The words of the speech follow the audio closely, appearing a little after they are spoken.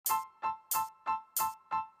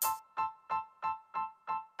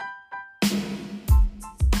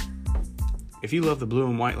If you love the blue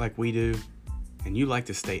and white like we do, and you like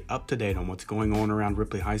to stay up to date on what's going on around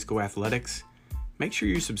Ripley High School athletics, make sure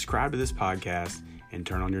you subscribe to this podcast and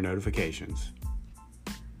turn on your notifications.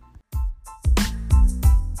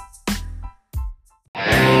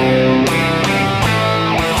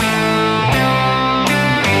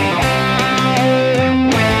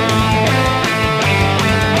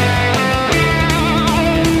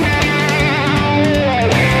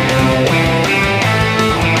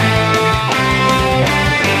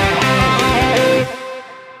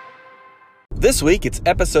 This week, it's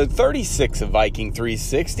episode 36 of Viking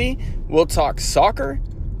 360. We'll talk soccer,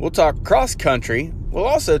 we'll talk cross country, we'll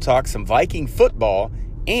also talk some Viking football,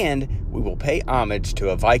 and we will pay homage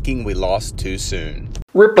to a Viking we lost too soon.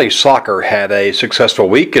 Ripley Soccer had a successful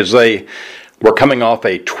week as they were coming off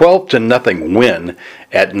a 12-0 win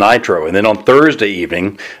at Nitro. And then on Thursday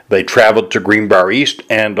evening, they traveled to Greenbrier East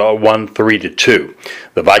and won 3-2.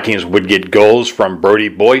 The Vikings would get goals from Brody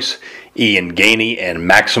Boyce, Ian Gainey, and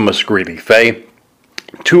Maximus Greeley-Fay.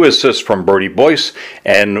 2 assists from Brody Boyce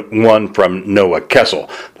and 1 from Noah Kessel.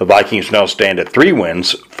 The Vikings now stand at 3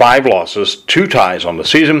 wins, 5 losses, 2 ties on the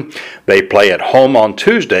season. They play at home on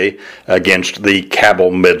Tuesday against the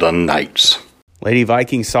Cabell Midland Knights. Lady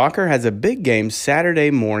Viking Soccer has a big game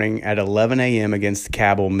Saturday morning at 11 a.m. against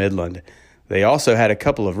Cabell Midland. They also had a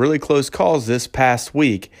couple of really close calls this past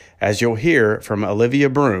week, as you'll hear from Olivia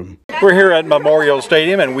Broom. We're here at Memorial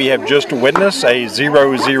Stadium, and we have just witnessed a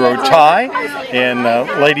 0-0 tie in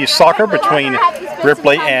ladies soccer between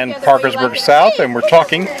Ripley and Parkersburg South, and we're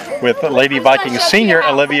talking with Lady Vikings senior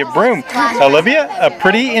Olivia Broom. Olivia, a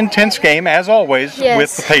pretty intense game, as always,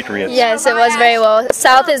 with the Patriots. Yes, it was very well.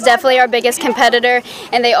 South is definitely our biggest competitor,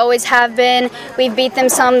 and they always have been. We've beat them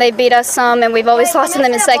some, they beat us some, and we've always lost to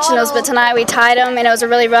them in sectionals, but tonight we tied them, and it was a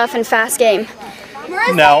really rough and fast game.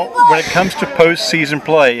 Now, when it comes to postseason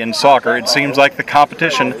play in soccer, it seems like the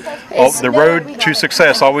competition, the road to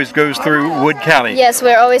success always goes through Wood County. Yes,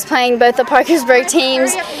 we're always playing both the Parkersburg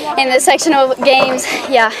teams in the sectional games.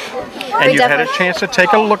 Yeah. And you've had a chance to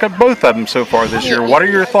take a look at both of them so far this year. What are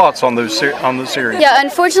your thoughts on those on the series? Yeah,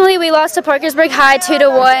 unfortunately we lost to Parkersburg High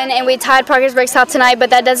 2-1, and we tied Parkersburg South tonight, but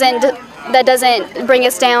that doesn't bring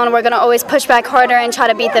us down. We're going to always push back harder and try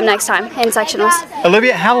to beat them next time in sectionals.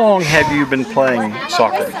 Olivia, how long have you been playing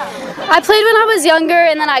soccer? I played when I was younger,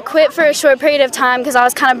 and then I quit for a short period of time because I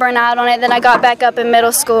was kind of burnt out on it. Then I got back up in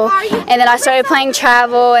middle school, and then I started playing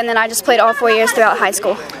travel, and then I just played all 4 years throughout high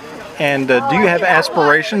school. And do you have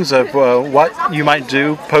aspirations of what you might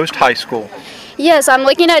do post-high school? Yes, I'm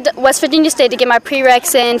looking at West Virginia State to get my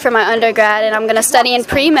prereqs in for my undergrad, and I'm going to study in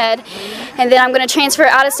pre-med, and then I'm going to transfer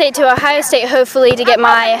out of state to Ohio State, hopefully, to get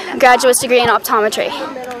my graduate's degree in optometry.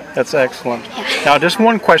 That's excellent. Yeah. Now, just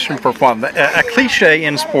one question for fun. A cliche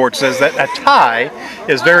in sports says that a tie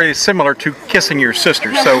is very similar to kissing your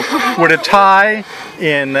sister. So, would a tie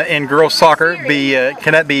in girls soccer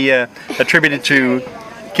can that be attributed to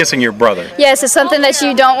kissing your brother? Yes, it's something that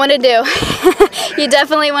you don't want to do. You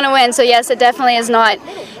definitely want to win, so yes, it definitely is not.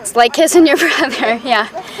 It's like kissing your brother, yeah.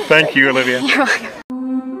 Thank you, Olivia. You're welcome.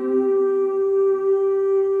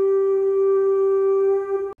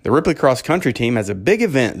 The Ripley cross country team has a big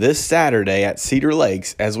event this Saturday at Cedar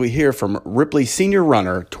Lakes as we hear from Ripley senior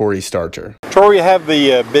runner Tori Starcher. Tori, we have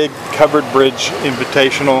the big Covered Bridge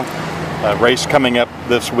Invitational race coming up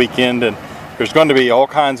this weekend, and there's going to be all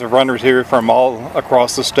kinds of runners here from all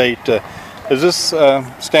across the state. Does this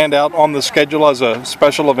stand out on the schedule as a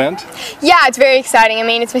special event? Yeah, it's very exciting. I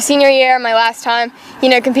mean, it's my senior year, my last time,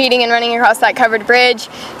 competing and running across that covered bridge.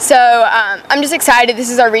 So I'm just excited. This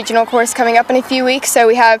is our regional course coming up in a few weeks, so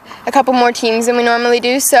we have a couple more teams than we normally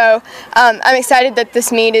do. So I'm excited that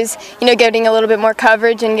this meet is, getting a little bit more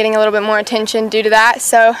coverage and getting a little bit more attention due to that.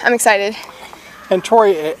 So I'm excited. And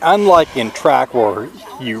Tori, unlike in track where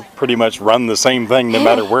you pretty much run the same thing no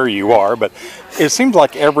matter where you are, but it seems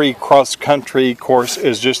like every cross-country course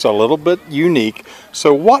is just a little bit unique.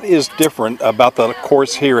 So what is different about the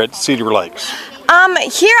course here at Cedar Lakes?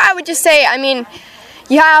 Here I would just say,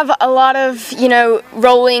 you have a lot of,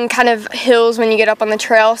 rolling kind of hills when you get up on the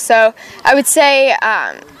trail. So I would say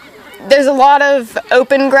there's a lot of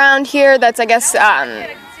open ground here that's, I guess,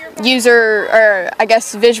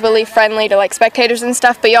 visually friendly to like spectators and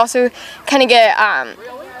stuff, but you also kind of get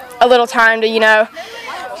a little time to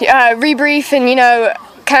rebrief and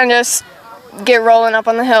kind of just get rolling up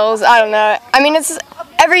on the hills. I don't know. It's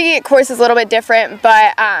every course is a little bit different,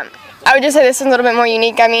 but I would just say this one's a little bit more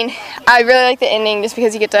unique. I mean, I really like the ending just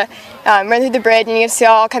because you get to run through the bridge and you get to see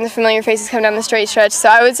all kinds of familiar faces come down the straight stretch. So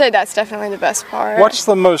I would say that's definitely the best part. What's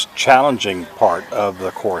the most challenging part of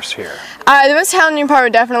the course here? The most challenging part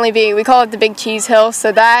would definitely be, we call it the Big Cheese Hill,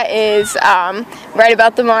 so that is right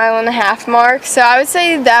about the 1.5 mile mark. So I would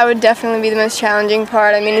say that would definitely be the most challenging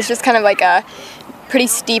part. I mean, it's just kind of like a pretty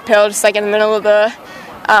steep hill, just like in the middle of the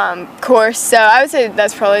course. So I would say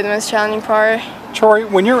that's probably the most challenging part. Tori,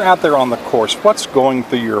 when you're out there on the course, what's going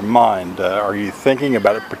through your mind? Are you thinking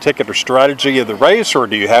about a particular strategy of the race, or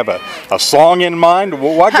do you have a song in mind?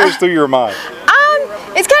 What goes through your mind?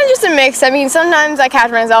 It's kind of just a mix. I mean, sometimes I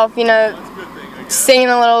catch myself, singing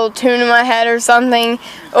a little tune in my head or something,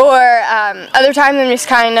 or other times I'm just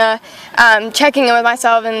kind of checking in with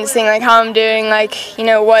myself and seeing like how I'm doing, like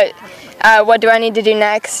what do I need to do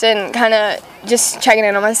next, and kind of just checking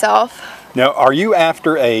in on myself. Now, are you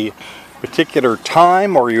after a particular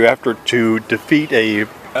time, or are you after to defeat a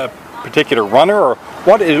particular runner, or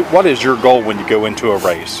what is your goal when you go into a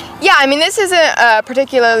race? Yeah, I mean, this isn't a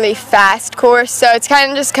particularly fast course, so it's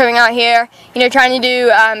kind of just coming out here, trying to do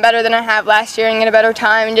better than I have last year and get a better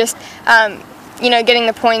time, and just getting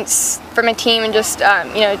the points for my team, and just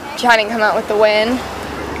trying to come out with the win.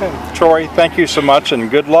 Okay. Troy, thank you so much,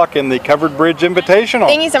 and good luck in the Covered Bridge Invitational.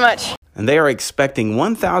 Thank you so much. And they are expecting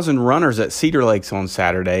 1,000 runners at Cedar Lakes on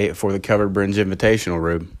Saturday for the Covered Bridge Invitational,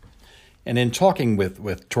 Rube. And in talking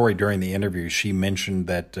with Tori during the interview, she mentioned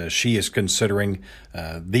that she is considering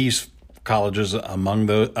these colleges among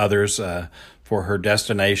the others for her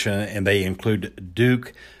destination, and they include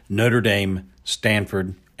Duke, Notre Dame,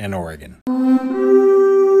 Stanford, and Oregon.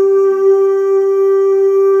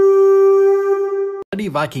 Lady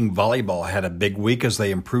Viking volleyball had a big week as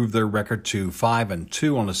they improved their record to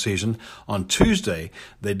 5-2 on the season. On Tuesday,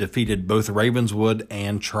 they defeated both Ravenswood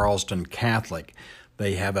and Charleston Catholic.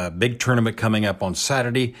 They have a big tournament coming up on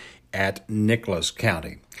Saturday at Nicholas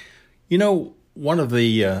County. One of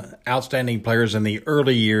the outstanding players in the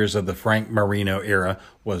early years of the Frank Marino era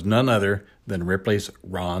was none other than Ripley's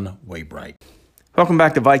Ron Waybright. Welcome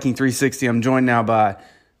back to Viking 360. I'm joined now by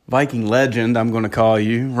Viking legend, I'm going to call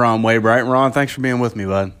you, Ron Waybright. Ron, thanks for being with me,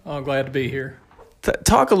 bud. I'm glad to be here.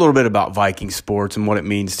 Talk a little bit about Viking sports and what it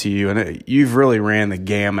means to you. And you've really ran the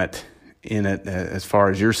gamut in it as far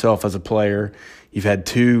as yourself as a player. You've had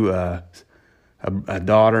two, a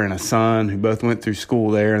daughter and a son who both went through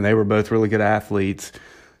school there, and they were both really good athletes.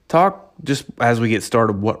 Talk, just as we get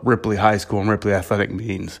started, what Ripley High School and Ripley Athletic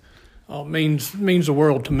means. It means the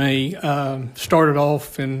world to me. Started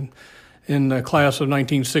off in the class of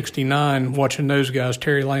 1969, watching those guys,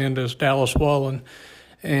 Terry Landis, Dallas Wallen,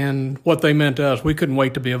 and what they meant to us. We couldn't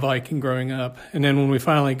wait to be a Viking growing up. And then when we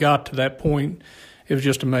finally got to that point, it was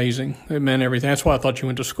just amazing. It meant everything. That's why I thought you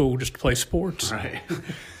went to school, just to play sports. Right.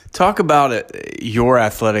 Talk about your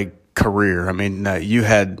athletic career. I mean, you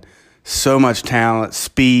had so much talent,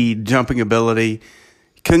 speed, jumping ability.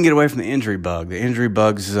 You couldn't get away from the injury bug. The injury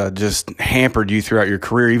bugs just hampered you throughout your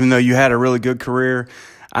career, even though you had a really good career.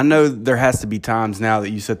 I know there has to be times now that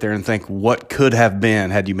you sit there and think, what could have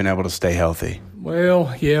been had you been able to stay healthy?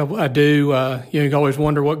 Well, yeah, I do. You always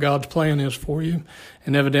wonder what God's plan is for you.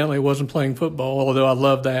 And evidently it wasn't playing football, although I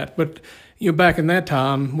love that. But, back in that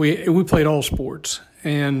time, we played all sports.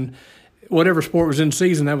 And whatever sport was in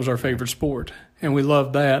season, that was our favorite sport. And we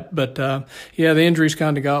loved that. But, the injuries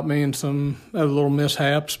kind of got me in some little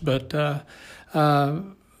mishaps. But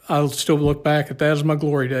I'll still look back at that as my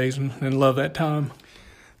glory days and love that time.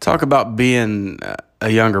 Talk about being a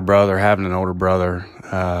younger brother, having an older brother,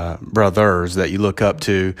 brothers that you look up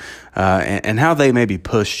to, and how they maybe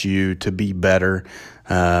pushed you to be better,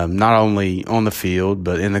 not only on the field,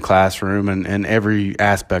 but in the classroom and every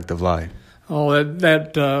aspect of life. Oh,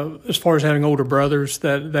 that as far as having older brothers,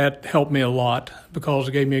 that helped me a lot because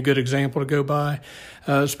it gave me a good example to go by,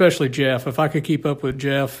 especially Jeff. If I could keep up with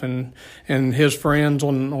Jeff and his friends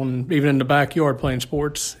on even in the backyard playing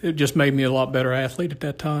sports, it just made me a lot better athlete at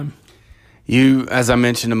that time. You, as I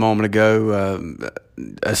mentioned a moment ago,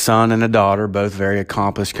 a son and a daughter, both very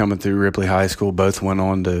accomplished coming through Ripley High School, both went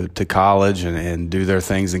on to college and do their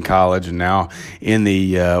things in college and now in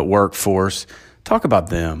the workforce. Talk about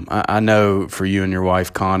them. I know for you and your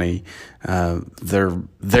wife, Connie,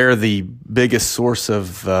 they're the biggest source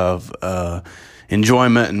of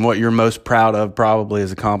enjoyment, and what you're most proud of probably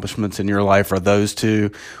as accomplishments in your life are those two.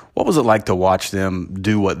 What was it like to watch them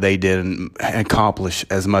do what they did and accomplish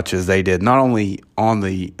as much as they did, not only on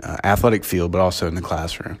the athletic field but also in the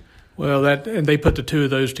classroom? Well, and they put the two of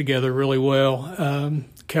those together really well.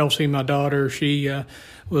 Kelsey, my daughter, she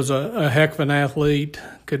was a heck of an athlete,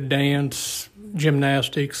 could dance,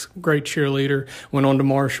 gymnastics, great cheerleader, went on to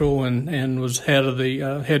Marshall and was head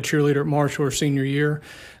cheerleader at Marshall her senior year.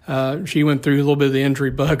 She went through a little bit of the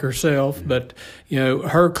injury bug herself, but,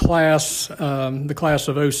 her class, the class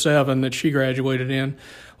of 07 that she graduated in,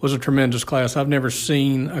 was a tremendous class. I've never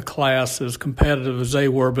seen a class as competitive as they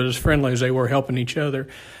were, but as friendly as they were, helping each other.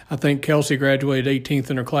 I think Kelsey graduated 18th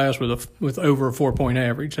in her class with over a 4-point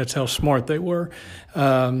average. That's how smart they were.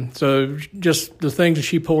 So just the things that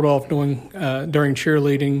she pulled off during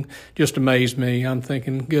cheerleading just amazed me. I'm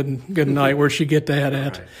thinking, good night. Where'd she get that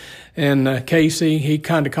at? Right. And Casey, he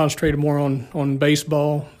kind of concentrated more on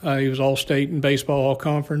baseball. He was all-state in baseball,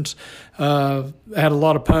 all-conference. Had a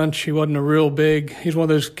lot of punch. He wasn't he's one of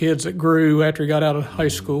those kids that grew after he got out of high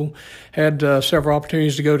school. Had several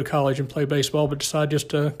opportunities to go to college and play baseball, but decided just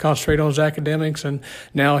to concentrate on his academics. And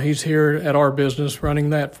now he's here at our business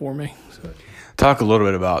running that for me. So. Talk a little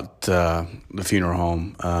bit about the funeral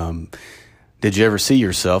home. Did you ever see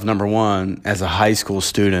yourself, number one, as a high school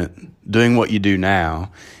student, doing what you do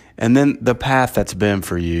now? And then the path that's been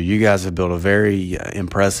for you. You guys have built a very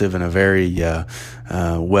impressive and a very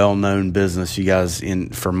well-known business. You guys,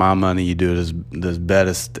 for my money, you do it as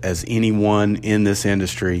best as anyone in this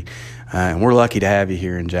industry. And we're lucky to have you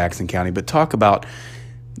here in Jackson County. But talk about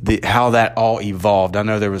how that all evolved. I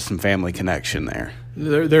know there was some family connection there.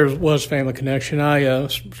 There was family connection. I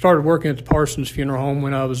started working at the Parsons Funeral Home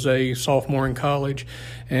when I was a sophomore in college,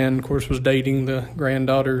 and of course was dating the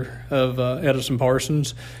granddaughter of Edison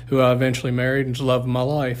Parsons, who I eventually married and was the love of my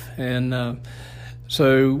life. And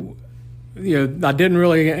so I didn't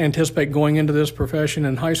really anticipate going into this profession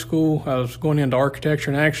in high school. I was going into architecture,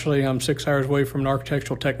 and actually I'm 6 hours away from an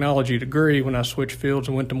architectural technology degree when I switched fields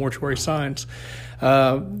and went to mortuary science.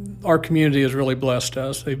 Our community has really blessed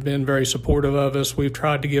us. They've been very supportive of us. We've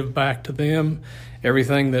tried to give back to them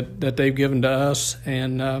everything that they've given to us,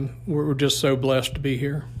 and we're just so blessed to be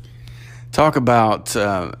here. Talk about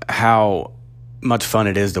how much fun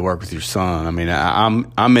it is to work with your son. I mean,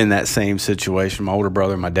 I'm in that same situation. My older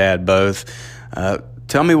brother and my dad both.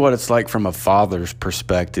 Tell me what it's like from a father's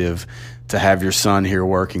perspective to have your son here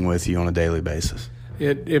working with you on a daily basis.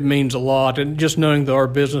 It means a lot, and just knowing that our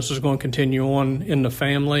business is going to continue on in the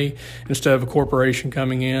family instead of a corporation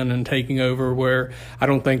coming in and taking over, where I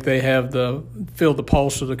don't think they have feel the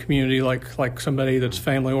pulse of the community like somebody that's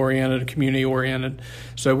family oriented, community oriented.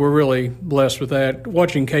 So we're really blessed with that.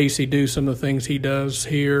 Watching Casey do some of the things he does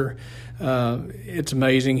here, it's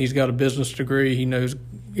amazing. He's got a business degree. He knows.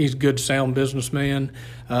 He's a good, sound businessman.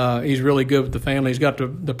 He's really good with the family. He's got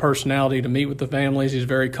the personality to meet with the families. He's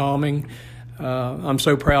very calming. I'm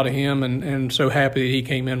so proud of him and so happy that he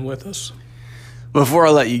came in with us. Before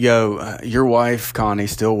I let you go, your wife, Connie,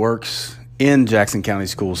 still works in Jackson County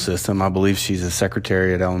school system. I believe she's a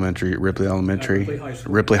secretary at Ripley Elementary.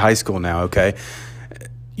 Ripley High School now, okay.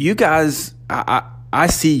 You guys, I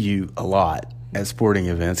see you a lot at sporting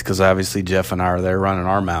events because obviously Jeff and I are there running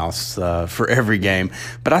our mouths for every game.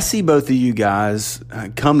 But I see both of you guys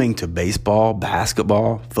coming to baseball,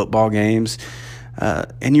 basketball, football games,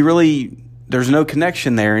 and you really... There's no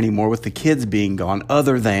connection there anymore with the kids being gone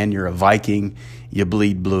other than you're a Viking, you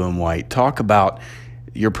bleed blue and white. Talk about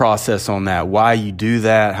your process on that, why you do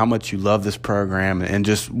that, how much you love this program, and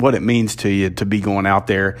just what it means to you to be going out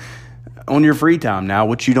there on your free time now,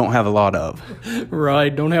 which you don't have a lot of.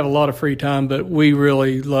 Right, don't have a lot of free time, but we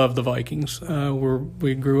really love the Vikings.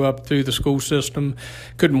 We grew up through the school system,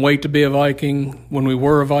 couldn't wait to be a Viking. When we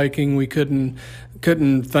were a Viking, we couldn't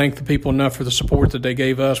thank the people enough for the support that they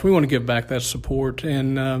gave us. We want to give back that support,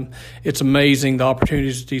 and it's amazing the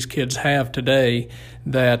opportunities that these kids have today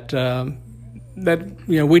that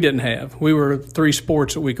we didn't have. We were 3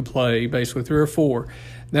 sports that we could play, basically 3 or 4.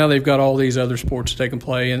 Now they've got all these other sports that they can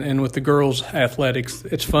play, and with the girls' athletics,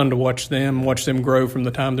 it's fun to watch them grow from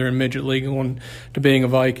the time they're in midget league on to being a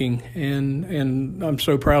Viking. And I'm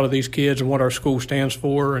so proud of these kids and what our school stands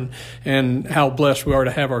for, and how blessed we are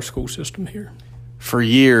to have our school system here. For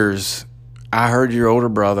years, I heard your older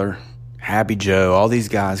brother, Happy Joe, all these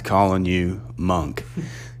guys calling you Monk.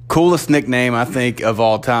 Coolest nickname, I think, of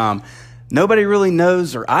all time. Nobody really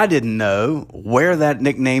knows, or I didn't know, where that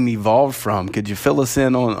nickname evolved from. Could you fill us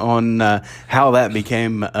in on how that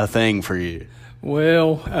became a thing for you?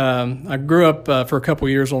 Well, I grew up for a couple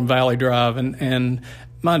of years on Valley Drive, and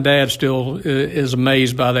my dad still is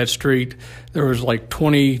amazed by that street. There was like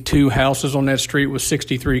 22 houses on that street with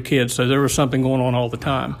 63 kids, so there was something going on all the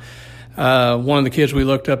time. One of the kids we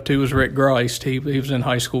looked up to was Rick Grice. He was in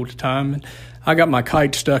high school at the time. I got my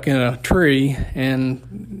kite stuck in a tree,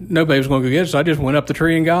 and nobody was going to go get it, so I just went up the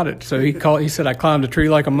tree and got it. So he said I climbed a tree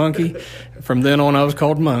like a monkey. From then on, I was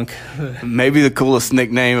called Monk. Maybe the coolest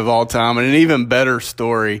nickname of all time, and an even better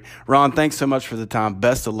story. Ron, thanks so much for the time.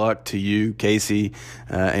 Best of luck to you, Casey,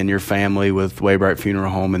 and your family with Waybright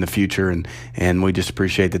Funeral Home in the future, and we just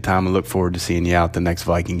appreciate the time and look forward to seeing you out the next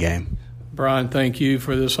Viking game. Brian, thank you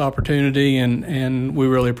for this opportunity, and we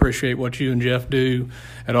really appreciate what you and Jeff do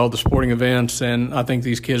at all the sporting events, and I think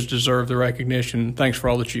these kids deserve the recognition. Thanks for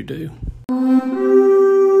all that you do.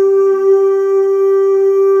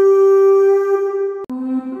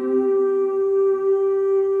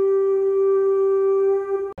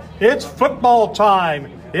 It's football time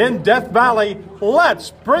in Death Valley.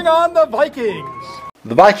 Let's bring on the Vikings.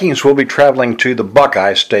 The Vikings will be traveling to the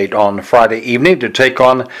Buckeye State on Friday evening to take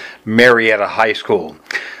on Marietta High School.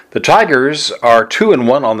 The Tigers are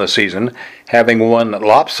 2-1 on the season, having won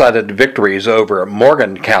lopsided victories over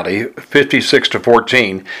Morgan County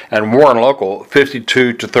 56-14 and Warren Local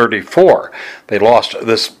 52-34. They lost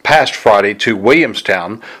this past Friday to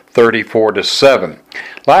Williamstown 34-7.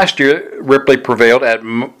 Last year, Ripley prevailed at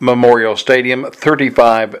Memorial Stadium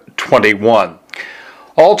 35-21.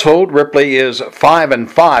 All told, Ripley is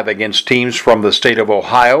 5-5 against teams from the state of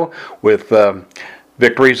Ohio, with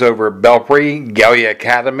victories over Belpre, Gallia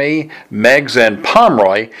Academy, Meigs, and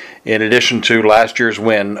Pomeroy, in addition to last year's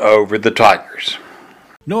win over the Tigers.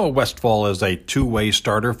 Noah Westfall is a two-way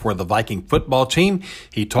starter for the Viking football team.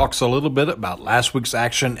 He talks a little bit about last week's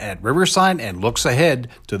action at Riverside and looks ahead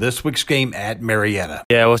to this week's game at Marietta.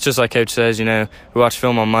 Yeah, well, it's just like Coach says, we watch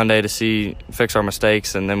film on Monday to fix our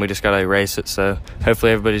mistakes, and then we just got to erase it. So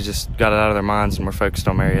hopefully everybody's just got it out of their minds, and we're focused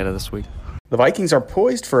on Marietta this week. The Vikings are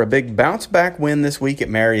poised for a big bounce-back win this week at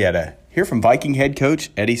Marietta. Hear from Viking head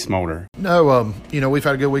coach Eddie Smolder. No, we've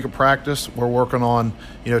had a good week of practice. We're working on,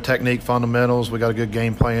 technique fundamentals. We got a good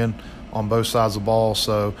game plan on both sides of the ball,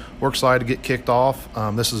 so we're excited to get kicked off.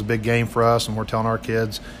 This is a big game for us, and we're telling our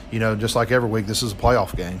kids, just like every week, this is a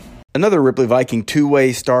playoff game. Another Ripley Viking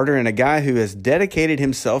two-way starter and a guy who has dedicated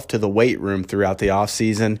himself to the weight room throughout the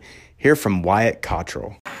offseason. Hear from Wyatt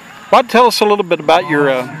Cottrell. Wyatt, tell us a little bit about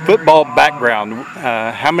your football background.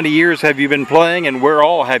 How many years have you been playing, and where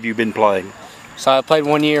all have you been playing? So I played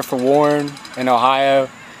 1 year for Warren in Ohio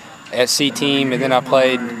at C-Team, and then I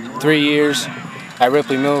played 3 years at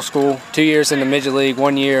Ripley Middle School, 2 years in the Midget League,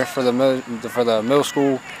 1 year for the middle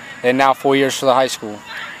school, and now 4 years for the high school.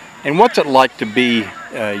 And what's it like to be,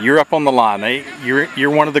 you're up on the line, eh? You're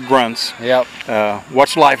one of the grunts. Yep.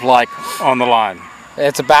 What's life like on the line?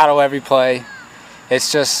 It's a battle every play.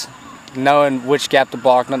 It's just knowing which gap to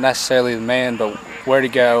block, not necessarily the man, but where to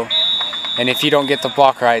go. And if you don't get the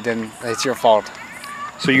block right, then it's your fault.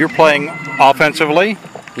 So you're playing offensively?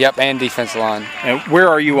 Yep, and defensive line. And where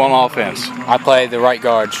are you on offense? I play the right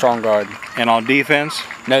guard, strong guard. And on defense?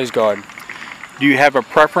 Nose guard. Do you have a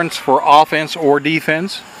preference for offense or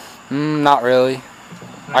defense? Not really.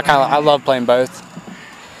 I love playing both.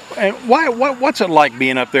 And what's it like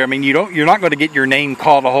being up there? I mean, you're not going to get your name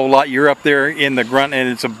called a whole lot. You're up there in the grunt, and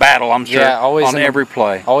it's a battle, I'm sure, always on every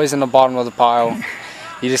play. Always in the bottom of the pile.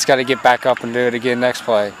 You just got to get back up and do it again next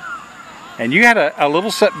play. And you had a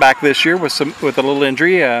little setback this year with a little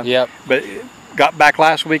injury. Yep. But got back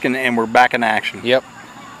last week, and we're back in action. Yep.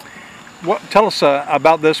 Tell us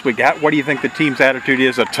about this week. What do you think the team's attitude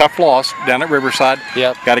is? A tough loss down at Riverside.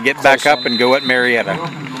 Yep. Got to get back up and go at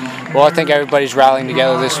Marietta. Well, I think everybody's rallying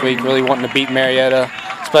together this week, really wanting to beat Marietta,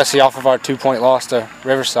 especially off of our 2-point loss to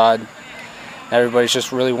Riverside. Everybody's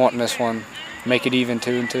just really wanting this one, make it even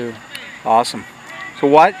 2-2. Awesome.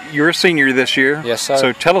 So you're a senior this year. Yes, sir.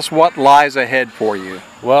 So tell us what lies ahead for you.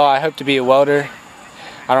 Well, I hope to be a welder.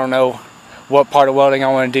 I don't know what part of welding I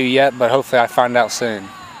want to do yet, but hopefully I find out soon.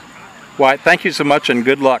 Wyatt, thank you so much and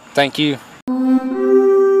good luck. Thank you.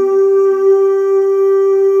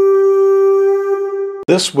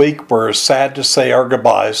 This week, we're sad to say our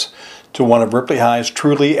goodbyes to one of Ripley High's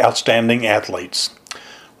truly outstanding athletes.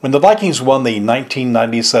 When the Vikings won the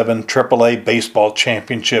 1997 AAA Baseball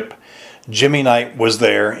Championship, Jimmy Knight was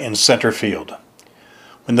there in center field.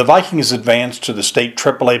 When the Vikings advanced to the state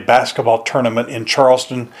AAA basketball tournament in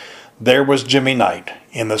Charleston, there was Jimmy Knight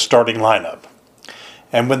in the starting lineup.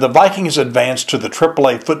 And when the Vikings advanced to the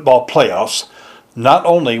AAA football playoffs, not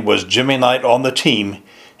only was Jimmy Knight on the team,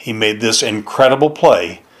 he made this incredible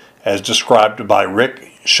play, as described by Rick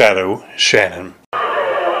Shadow Shannon.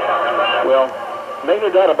 Well, make no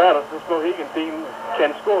doubt about it, this Mohegan team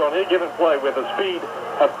can score on any given play with the speed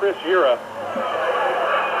of Chris Ura.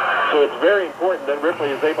 So it's very important that Ripley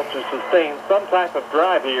is able to sustain some type of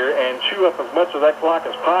drive here and chew up as much of that clock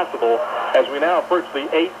as possible as we now approach the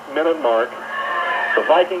 8-minute mark. The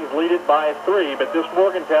Vikings lead it by 3, but this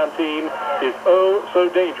Morgantown team is oh so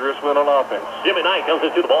dangerous when on offense. Jimmy Knight comes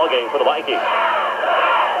into the ballgame for the Vikings.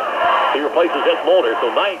 He replaces Ed Mulder, so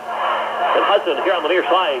Knight and Hudson here on the near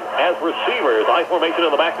side as receivers. I formation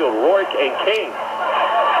in the backfield, Rourke and King.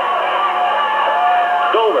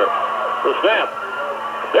 Dover, the snap.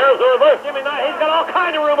 There's the reverse. Jimmy Knight, he's got all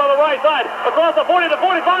kind of room on the right side. Across the 40 to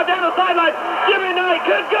 45, down the sideline. Jimmy Knight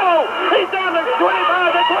could go. He's down to 25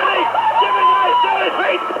 to 20. Jimmy Knight still his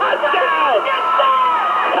feet. Touchdown.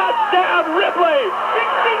 Touchdown, Ripley.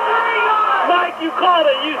 63 yards. Mike, you called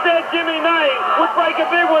it. You said Jimmy Knight would break a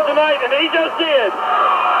big one tonight, and he just did.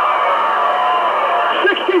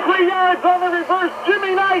 63 yards on the reverse.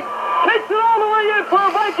 Jimmy Knight takes it all the way in for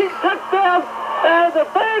a Viking touchdown. And the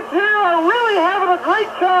fans here are really having a great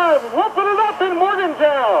time whooping it up in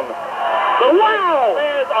Morgantown. The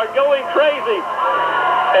fans are going crazy.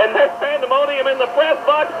 And there's pandemonium in the press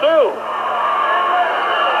box, too.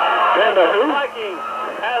 And the Vikings,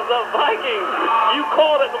 as the Vikings, you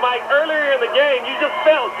called it, Mike, earlier in the game. You just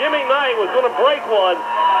felt Jimmy Knight was going to break one,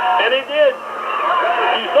 and he did.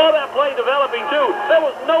 You saw that play developing, too. There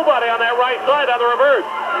was nobody on that right side on the reverse.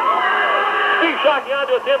 Steve Shockey on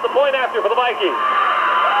to attempt the point after for the Vikings.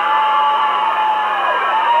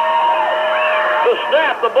 The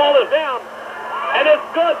snap, the ball is down, and it's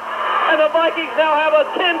good. And the Vikings now have a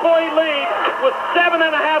 10-point lead with 7.5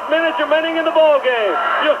 minutes remaining in the ball game.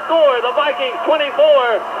 Your score, the Vikings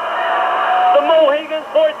 24, the Mohegans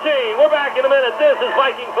 14. We're back in a minute. This is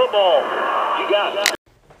Viking football. You got it.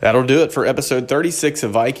 That'll do it for episode 36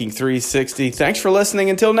 of Viking 360. Thanks for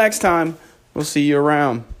listening. Until next time, we'll see you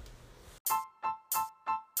around.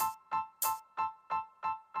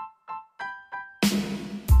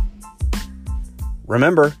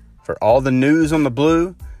 Remember, for all the news on the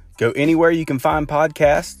Blue, go anywhere you can find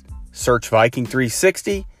podcasts, search Viking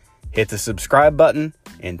 360, hit the subscribe button,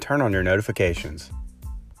 and turn on your notifications.